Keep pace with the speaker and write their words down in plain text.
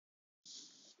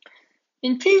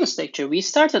In previous lecture, we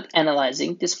started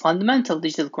analyzing this fundamental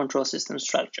digital control system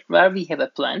structure, where we have a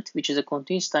plant, which is a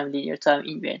continuous time linear time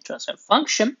invariant transfer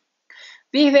function.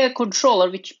 We have a controller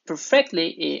which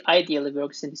perfectly, ideally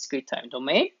works in discrete time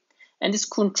domain, and this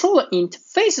controller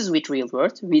interfaces with real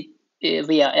world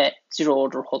via a zero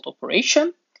order hold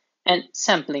operation and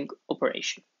sampling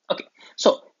operation. Okay,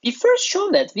 so we first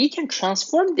show that we can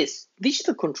transform this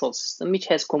digital control system, which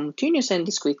has continuous and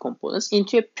discrete components,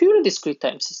 into a pure discrete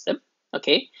time system.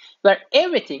 Okay, where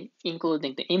everything,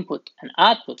 including the input and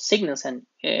output signals and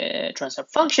transfer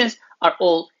functions, are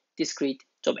all discrete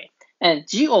domain. And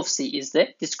G of C is the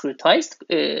discretized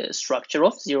structure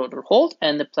of zero order hold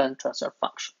and the plant transfer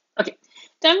function. Okay,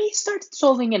 then we started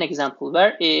solving an example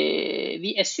where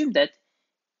we assume that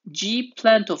G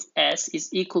plant of S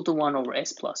is equal to 1 over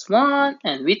S plus 1,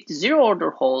 and with zero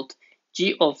order hold,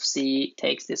 G of C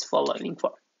takes this following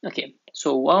form. Okay,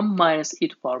 so 1 minus e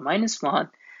to power minus 1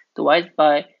 divided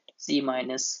by Z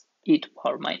minus e to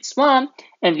power minus 1,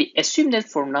 and we assume that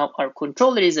for now our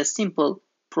controller is a simple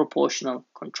proportional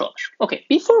controller. Okay,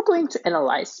 before going to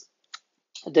analyze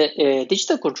the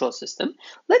digital control system,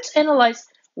 let's analyze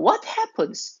what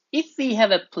happens if we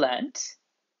have a plant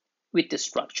with the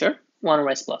structure 1 over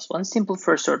S plus 1, simple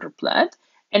first order plant,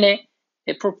 and a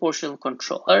proportional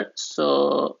controller.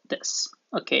 So this,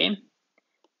 okay,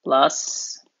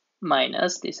 plus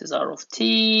minus, this is R of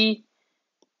t.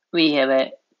 We have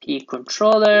a P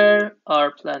controller.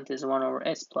 Our plant is 1 over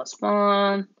S plus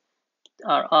 1.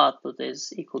 Our output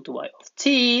is equal to Y of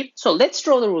t. So let's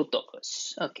draw the root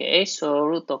locus. Okay, so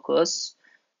root locus.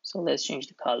 So let's change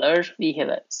the color. We have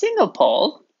a single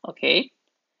pole. Okay,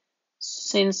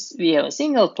 since we have a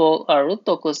single pole, our root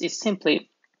locus is simply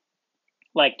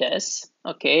like this.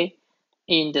 Okay,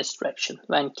 in this direction.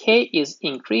 When k is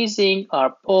increasing,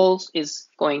 our poles is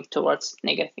going towards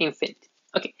negative infinity.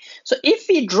 Okay, so if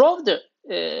we draw the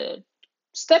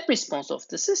step response of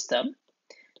the system,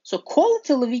 so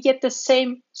qualitatively we get the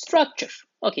same structure.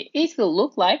 Okay, it will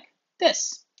look like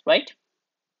this, right?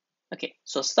 Okay,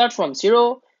 so start from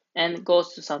 0 and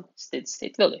goes to some steady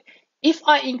state value. If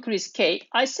I increase k,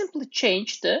 I simply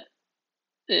change the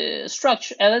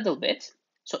structure a little bit.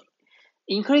 So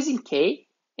increasing k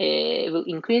will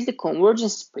increase the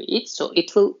convergence speed, so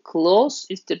it will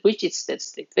reach its steady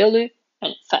state value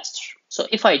and faster. So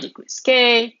if I decrease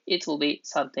k, it will be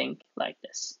something like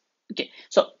this. Okay,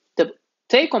 so the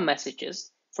take-home message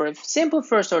is, for a simple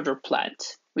first order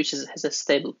plant, which has a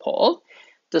stable pole,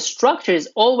 the structure is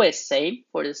always same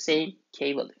for the same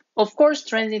k value. Of course,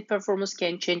 transient performance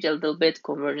can change a little bit,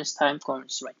 convergence time,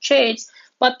 convergence rate change,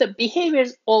 but the behavior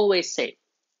is always same.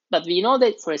 But we know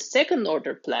that for a second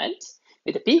order plant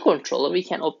with a P controller, we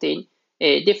can obtain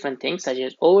different things such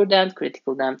as overdamped,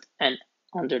 critical damped, and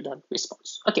underdamped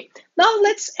response. Okay, now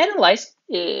let's analyze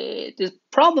the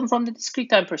problem from the discrete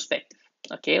time perspective.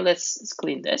 Okay, let's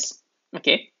clean this.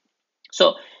 Okay,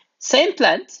 so same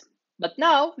plant, but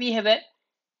now we have a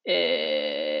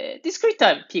discrete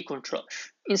time P controller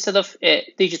instead of a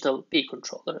digital P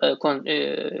controller,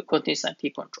 continuous time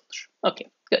P controller. Okay,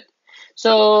 good.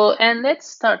 So, and let's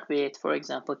start with, for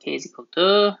example, k is equal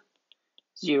to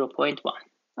 0.1.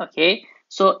 Okay,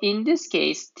 so in this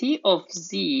case, T of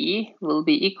Z will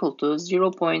be equal to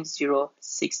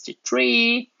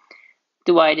 0.063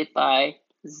 divided by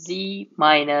Z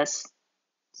minus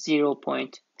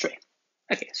 0.3.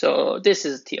 Okay, so this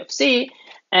is T of Z,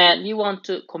 and we want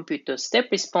to compute the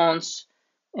step response.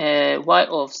 Y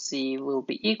of Z will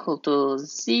be equal to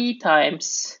Z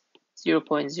times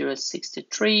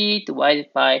 0.063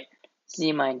 divided by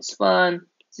Z minus 1,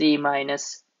 Z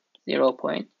minus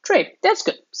 0.3. That's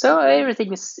good. So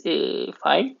everything is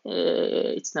fine.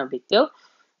 It's no big deal.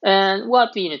 And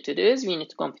what we need to do is we need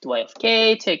to compute Y of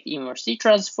k, take the inverse Z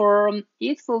transform.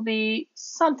 It will be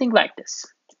something like this.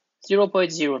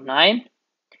 0.09,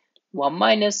 1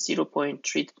 minus 0.3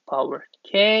 to the power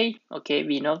k. Okay,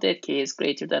 we know that k is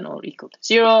greater than or equal to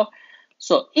 0.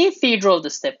 So if we draw the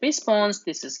step response,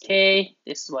 this is k,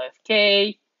 this is Y of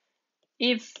k.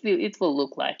 It will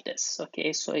look like this.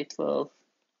 Okay, so it will,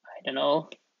 I don't know,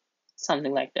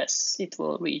 something like this. It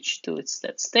will reach to its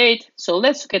steady state. So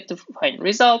let's look at the final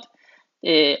result.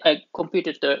 I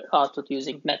computed the output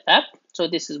using MATLAB. So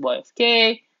this is Y of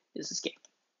k, this is k.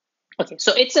 Okay,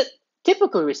 so it's a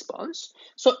typical response.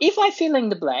 So if I fill in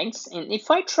the blanks and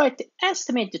if I try to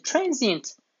estimate the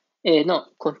transient,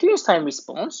 continuous time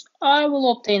response, I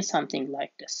will obtain something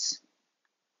like this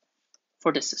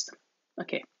for the system.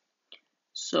 Okay,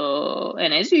 so,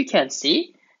 and as you can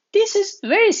see, this is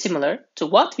very similar to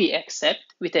what we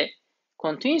accept with a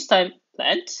continuous time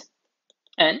plant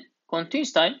and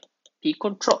continuous time P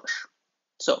controller.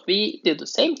 So we do the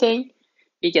same thing.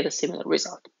 we get a similar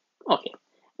result. Okay.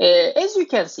 As you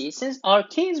can see, since our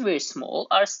k is very small,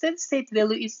 our steady state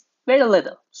value is very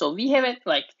little. So we have a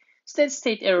steady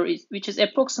state error which is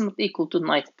approximately equal to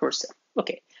 90%.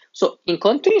 Okay. So in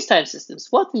continuous time systems,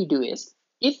 what we do is,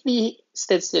 if the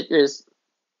steady state is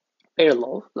very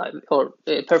low,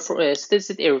 steady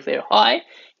state error very high,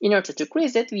 in order to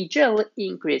decrease that, we generally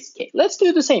increase k. Let's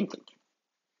do the same thing.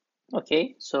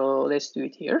 Okay, so let's do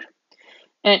it here.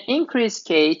 And increase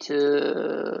k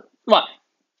to 1.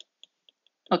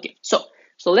 Okay, so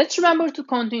let's remember to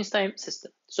continuous time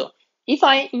system. So if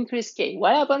I increase k,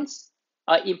 what happens?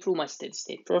 I improve my steady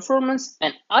state performance,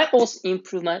 and I also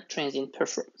improve my transient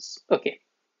performance. Okay,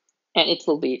 and it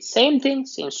will be same thing,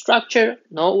 same structure,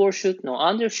 no overshoot, no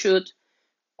undershoot,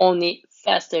 only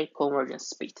faster convergence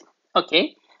speed.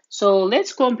 Okay, so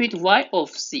let's compute y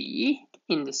of z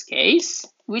in this case,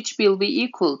 which will be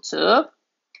equal to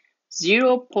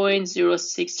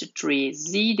 0.063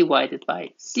 z divided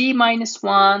by z minus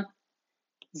 1,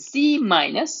 z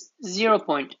minus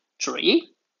 0.3.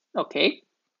 Okay,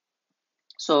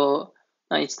 so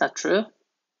no, it's not true,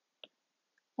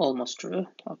 almost true.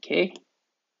 Okay,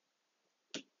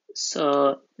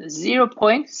 so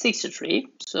 0.63,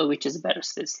 so which is a better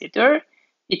steady state error,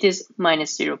 it is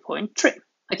minus 0.3.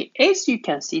 Okay, as you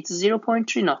can see, it's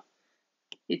 0.3 now.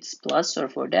 It's plus, or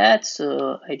for that,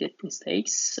 so I did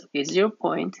mistakes. Okay,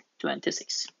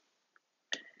 0.26.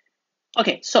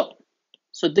 Okay, so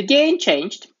the gain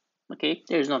changed. Okay,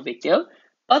 there's no big deal,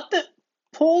 but the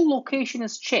pole location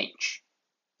has changed.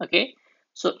 Okay,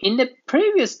 so in the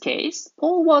previous case,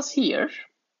 pole was here,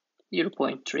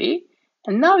 0.3,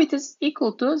 and now it is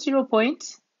equal to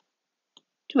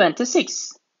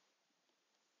 0.26.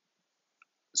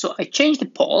 So I changed the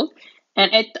pole,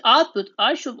 and at the output,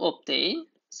 I should obtain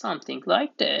something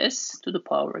like this to the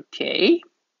power k,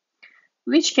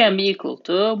 which can be equal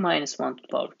to minus 1 to the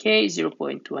power k,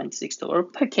 0.26 to the power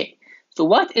per k. So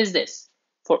what is this?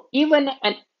 For even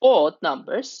and odd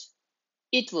numbers,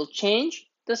 it will change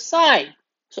the sign.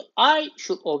 So I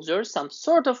should observe some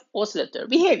sort of oscillator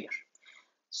behavior.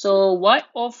 So y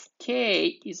of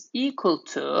k is equal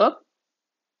to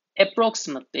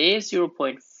approximately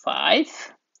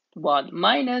 0.5, 1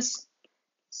 minus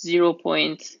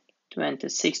 0.26 to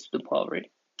the power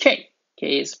k.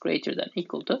 K is greater than or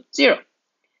equal to 0.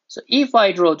 So if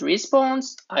I draw the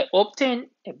response, I obtain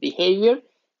a behavior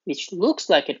which looks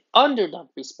like an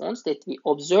underdamped response that we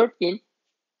observe in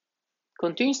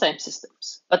continuous time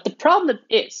systems. But the problem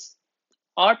is,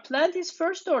 our plant is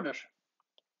first order.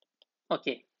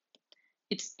 Okay,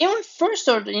 it's even first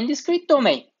order in discrete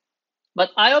domain,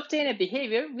 but I obtain a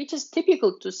behavior which is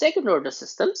typical to second order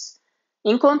systems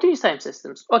in continuous time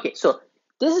systems. Okay, so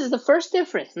this is the first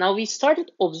difference. Now we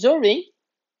started observing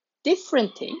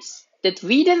different things that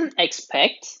we didn't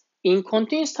expect in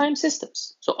continuous time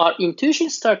systems. So our intuition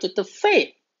started to fail.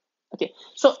 Okay,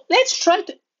 so let's try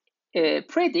to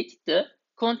predict the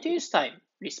continuous time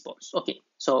response. Okay,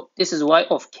 so this is y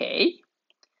of k.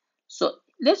 So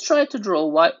let's try to draw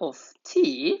y of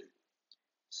t.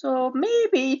 So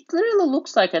maybe it really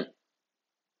looks like a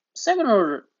second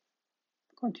order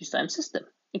continuous time system.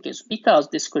 Okay, so because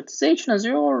discretization is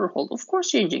zero order hold, of course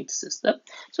changing the system.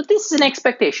 So this is an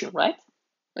expectation, right?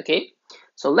 Okay,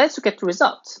 so let's look at the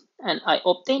result. And I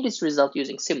obtained this result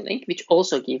using Simulink, which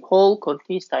also give whole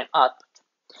continuous time output.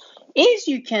 As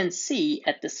you can see,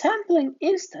 at the sampling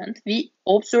instant, we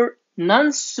observe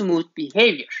non-smooth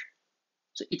behavior.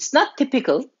 So it's not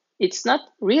typical. It's not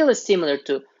really similar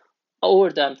to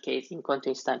overdamped case in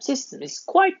continuous time system. It's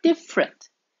quite different.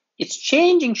 It's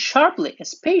changing sharply,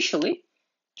 especially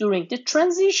during the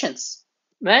transitions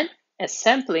when a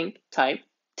sampling time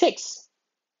ticks.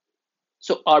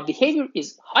 So our behavior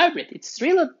is hybrid. It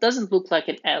really doesn't look like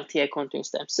an LTI continuous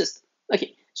time system.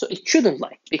 Okay, so it shouldn't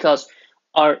like, because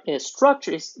our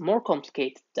structure is more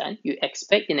complicated than you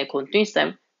expect in a continuous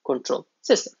time control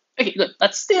system. Okay, good,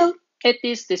 but still, at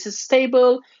least this is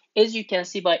stable. As you can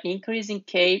see, by increasing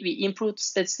k, we improved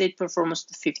steady state performance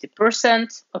to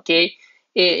 50%. Okay,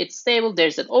 it's stable.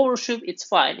 There's an overshoot. It's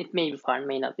fine. It may be fine,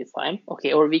 may not be fine.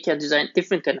 Okay, or we can design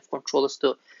different kind of controllers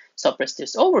to suppress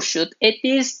this overshoot. At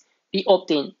least we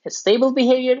obtain a stable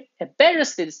behavior, a better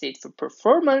steady state for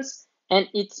performance, and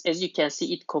it's, as you can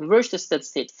see, it converges to steady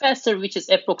state faster, which is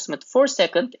approximately 4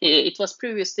 seconds. It was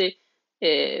previously,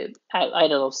 I don't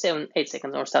know, 7-8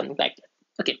 seconds or something like that.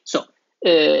 Okay, so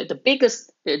the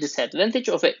biggest disadvantage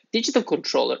of a digital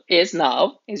controller is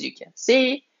now, as you can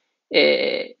see,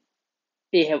 they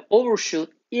have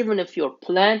overshoot even if your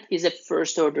plant is a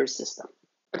first order system.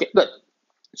 Okay, good.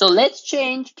 So let's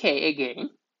change k again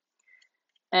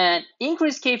and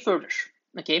increase k further.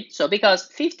 Okay, so because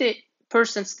 50%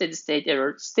 1% steady state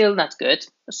error, still not good.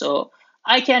 So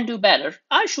I can do better.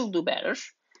 I should do better.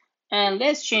 And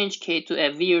let's change k to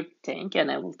a weird thing,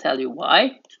 and I will tell you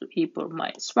why. So e power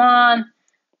minus 1,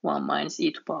 1 minus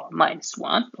e to power minus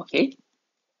 1. Okay.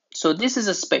 So this is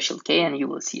a special k, and you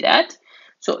will see that.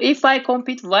 So if I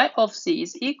compute y of z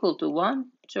is equal to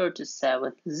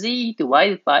 137z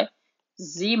divided by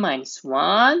z minus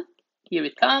 1, here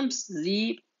it comes,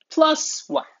 z plus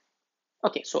 1.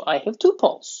 Okay, so I have two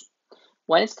poles.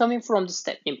 One is coming from the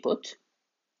step input,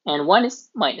 and one is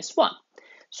minus 1.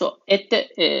 So at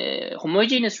the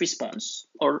homogeneous response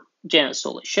or general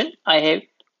solution, I have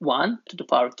 1 to the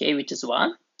power k, which is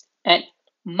 1, and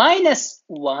minus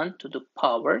 1 to the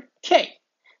power k.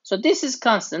 So this is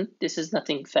constant. This is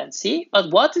nothing fancy.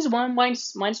 But what is 1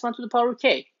 minus 1 to the power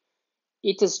k?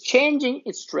 It is changing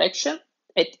its direction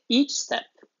at each step.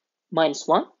 Minus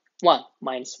 1, 1,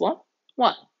 minus 1,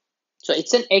 1. So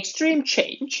it's an extreme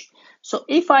change. So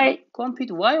if I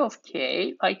compute y of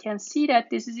k, I can see that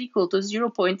this is equal to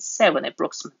 0.7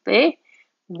 approximately.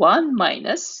 1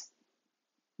 minus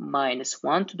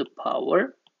 1 to the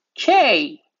power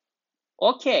k.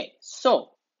 Okay, so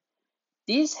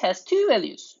this has two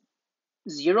values,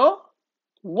 0,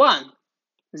 1,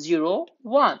 0,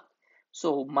 1.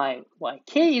 So my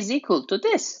yk is equal to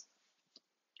this,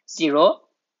 0,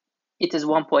 it is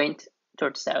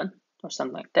 1.37 or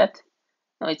something like that.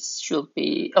 No, it should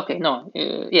be, okay, no,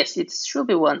 yes, it should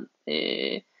be 1,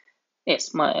 yes,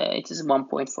 it is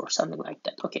 1.4, something like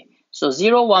that. Okay, so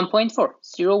 0, 1.4,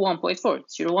 0, 1.4,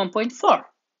 0, 1.4.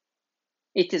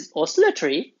 It is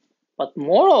oscillatory, but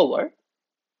moreover,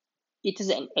 it is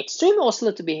an extreme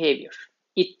oscillator behavior.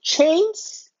 It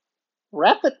changes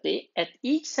rapidly at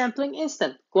each sampling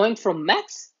instant, going from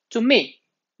max to min,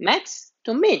 max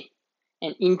to min.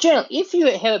 And in general, if you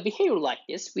have a behavior like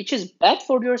this, which is bad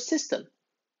for your system,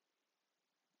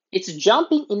 it's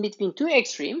jumping in between two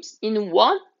extremes in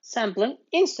one sampling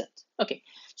instant. Okay,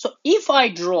 so if I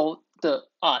draw the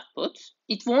output,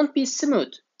 it won't be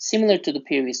smooth, similar to the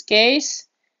previous case.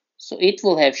 So it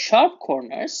will have sharp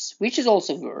corners, which is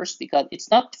also worse because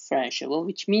it's not differentiable,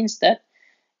 which means that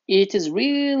it is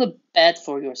really bad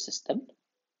for your system,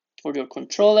 for your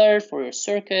controller, for your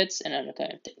circuits, and other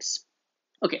kind of things.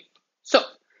 Okay, so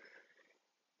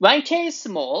when k is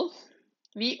small,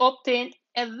 we obtain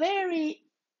a very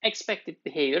expected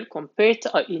behavior compared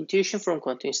to our intuition from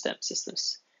continuous time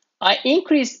systems. I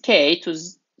increased k to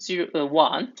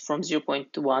 1 from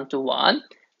 0.1 to 1.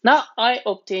 Now I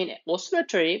obtain an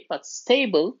oscillatory but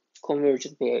stable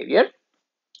convergent behavior.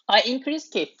 I increase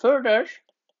k further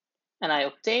and I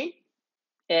obtain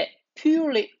a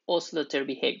purely oscillatory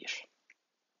behavior.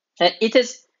 And it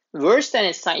is worse than a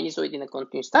sinusoid in a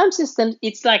continuous time system.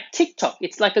 It's like tick-tock.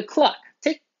 It's like a clock.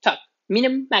 Tick-tock.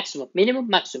 Minimum, maximum, minimum,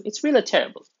 maximum. It's really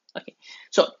terrible. Okay.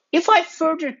 So if I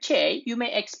further k, you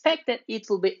may expect that it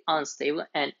will be unstable,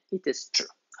 and it is true.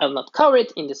 I will not cover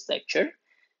it in this lecture,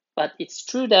 but it's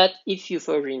true that if you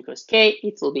further increase k,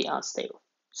 it will be unstable.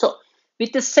 So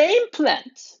with the same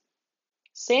plant,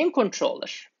 same controller,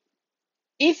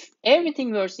 if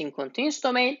everything works in continuous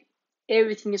domain,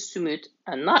 everything is smooth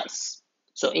and nice.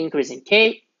 So increasing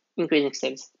k, increasing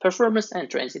steady state performance and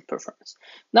transient performance.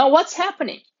 Now what's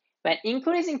happening? When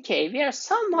increasing k, we are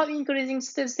somehow increasing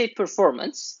steady state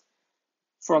performance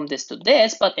from this to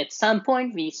this, but at some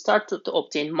point we start to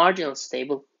obtain marginal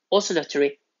stable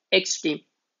oscillatory extreme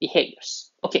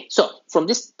behaviors. Okay, so from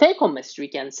this take-home message, we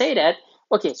can say that,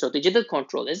 okay, so digital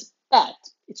control is bad.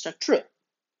 It's not true,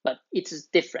 but it is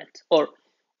different. Or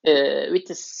with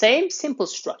the same simple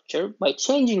structure, by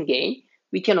changing gain,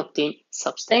 we can obtain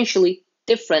substantially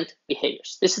different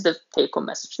behaviors. This is the take-home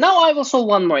message. Now I will show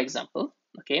one more example.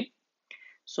 Okay,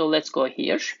 so let's go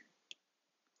here.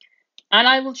 And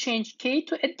I will change k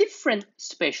to a different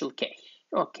special k.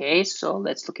 Okay, so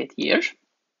let's look at here.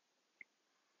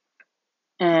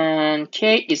 And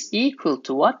k is equal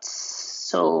to what?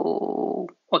 So,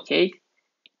 okay,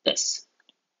 this.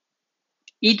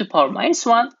 E to the power minus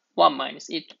 1, 1 minus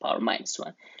e to the power minus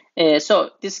 1. So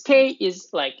this k is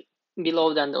like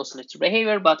below than the oscillator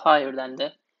behavior, but higher than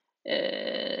the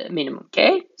minimum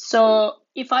k. So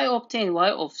if I obtain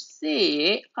y of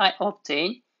z, I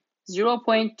obtain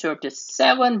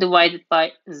 0.37 divided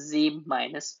by z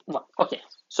minus 1. Okay,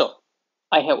 so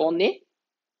I have only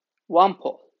one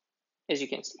pole, as you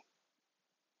can see,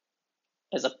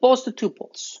 as opposed to two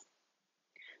poles.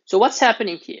 So what's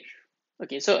happening here?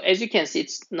 Okay, so as you can see,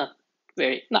 it's not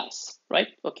very nice, right?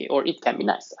 Okay, or it can be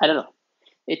nice. I don't know.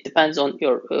 It depends on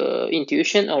your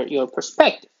intuition or your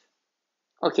perspective.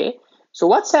 Okay, so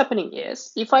what's happening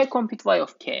is, if I compute y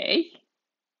of k,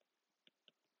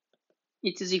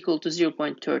 it is equal to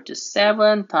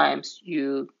 0.37 times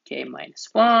UK minus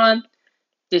 1.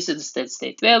 This is the steady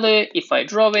state value. If I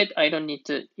draw it, I don't need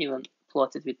to even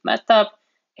plot it with MATLAB.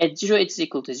 At 0, it's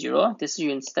equal to 0. This is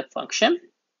unit step function.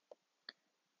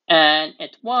 And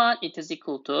at 1, it is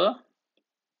equal to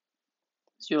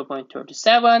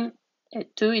 0.37.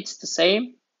 At 2, it's the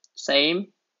same.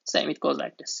 It goes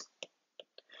like this.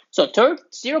 So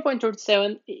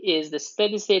 0.37 is the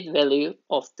steady state value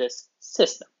of this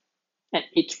system. And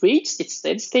it reaches its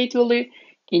steady state value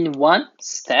in one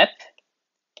step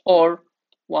or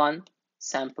one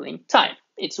sampling time.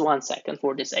 It's 1 second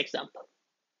for this example.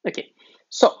 Okay,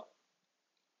 so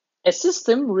a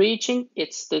system reaching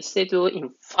its steady state value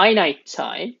in finite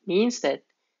time means that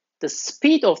the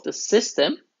speed of the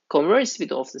system, conversion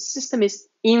speed of the system, is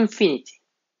infinity.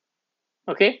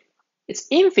 Okay, it's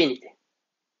infinity.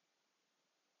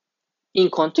 In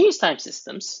continuous time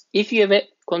systems, if you have a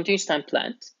continuous time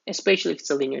plant, especially if it's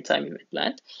a linear time event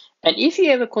plant, and if you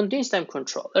have a continuous time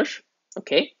controller,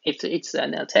 okay, if it's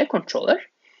an LTI controller,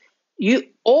 you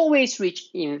always reach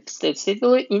in steady state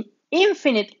value in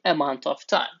infinite amount of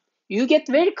time. You get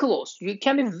very close. You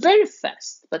can be very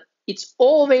fast, but it's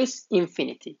always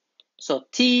infinity. So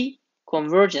T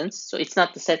convergence, so it's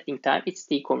not the setting time, it's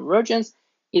T convergence,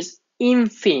 is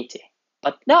infinity.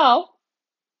 But now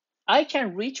I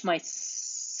can reach my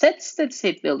set steady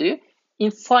state value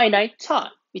in finite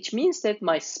time, which means that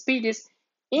my speed is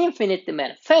infinitely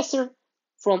faster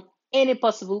from any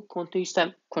possible continuous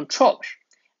time controller.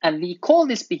 And we call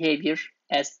this behavior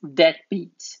as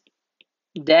deadbeat.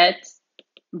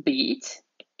 Deadbeat.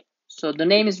 So the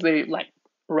name is very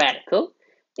radical.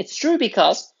 It's true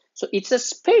because it's a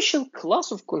special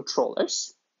class of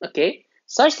controllers, okay,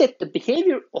 such that the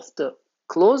behavior of the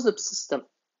closed loop system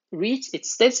reach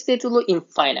its steady state value in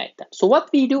finite time. So what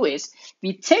we do is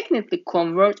we technically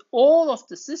convert all of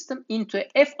the system into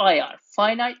a FIR,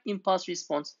 finite impulse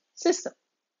response system.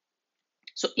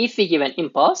 So if we give an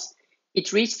impulse,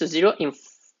 it reaches to 0 in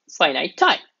finite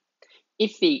time.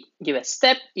 If we give a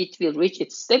step, it will reach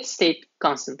its steady state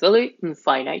constant value in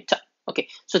finite time. Okay,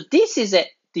 so this is a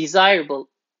desirable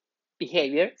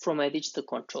behavior from a digital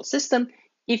control system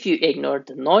if you ignore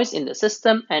the noise in the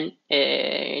system and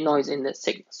noise in the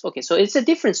signals. Okay, so it's a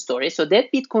different story. So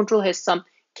deadbeat control has some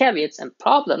caveats and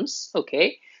problems,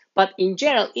 okay? But in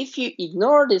general, if you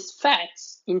ignore these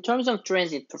facts, in terms of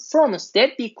transient performance,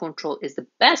 deadbeat control is the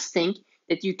best thing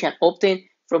that you can obtain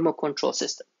from a control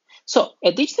system. So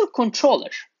a digital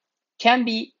controller can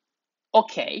be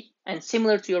okay and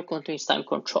similar to your continuous time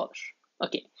controller.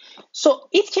 Okay, so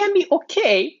it can be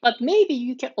okay, but maybe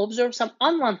you can observe some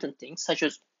unwanted things such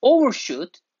as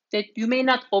overshoot that you may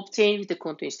not obtain with the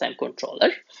continuous time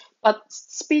controller, but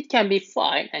speed can be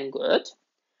fine and good.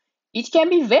 It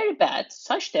can be very bad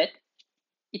such that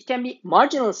it can be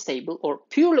marginally stable or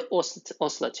purely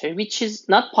oscillatory, which is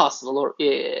not possible or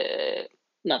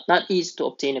not easy to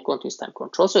obtain a continuous time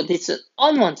control. So this is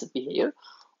unwanted behavior.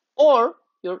 Or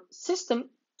your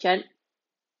system can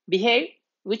behave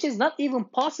which is not even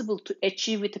possible to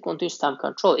achieve with the continuous time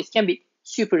control. It can be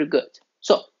super good.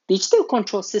 So digital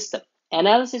control system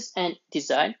analysis and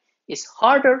design is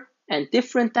harder and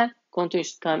different than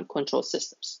continuous time control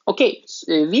systems. Okay,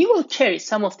 so we will carry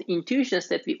some of the intuitions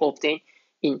that we obtain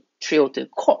in 302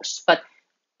 course, but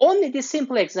only this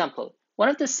simple example. One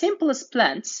of the simplest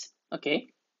plants, okay,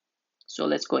 so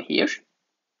let's go here.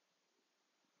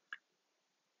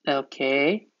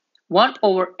 Okay, 1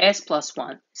 over S plus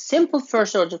 1, simple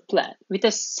first order plan with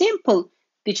a simple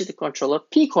digital controller,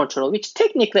 P controller, which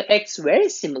technically acts very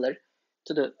similar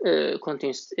to the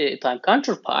continuous time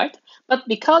counterpart, but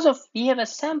because of we have a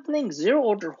sampling zero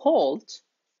order hold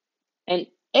and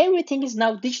everything is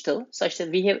now digital, such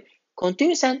that we have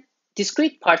continuous and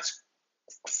discrete parts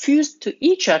fused to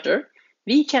each other,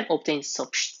 we can obtain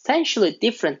substantially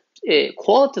different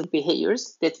qualitative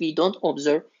behaviors that we don't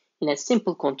observe in a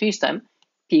simple continuous time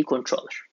P controller.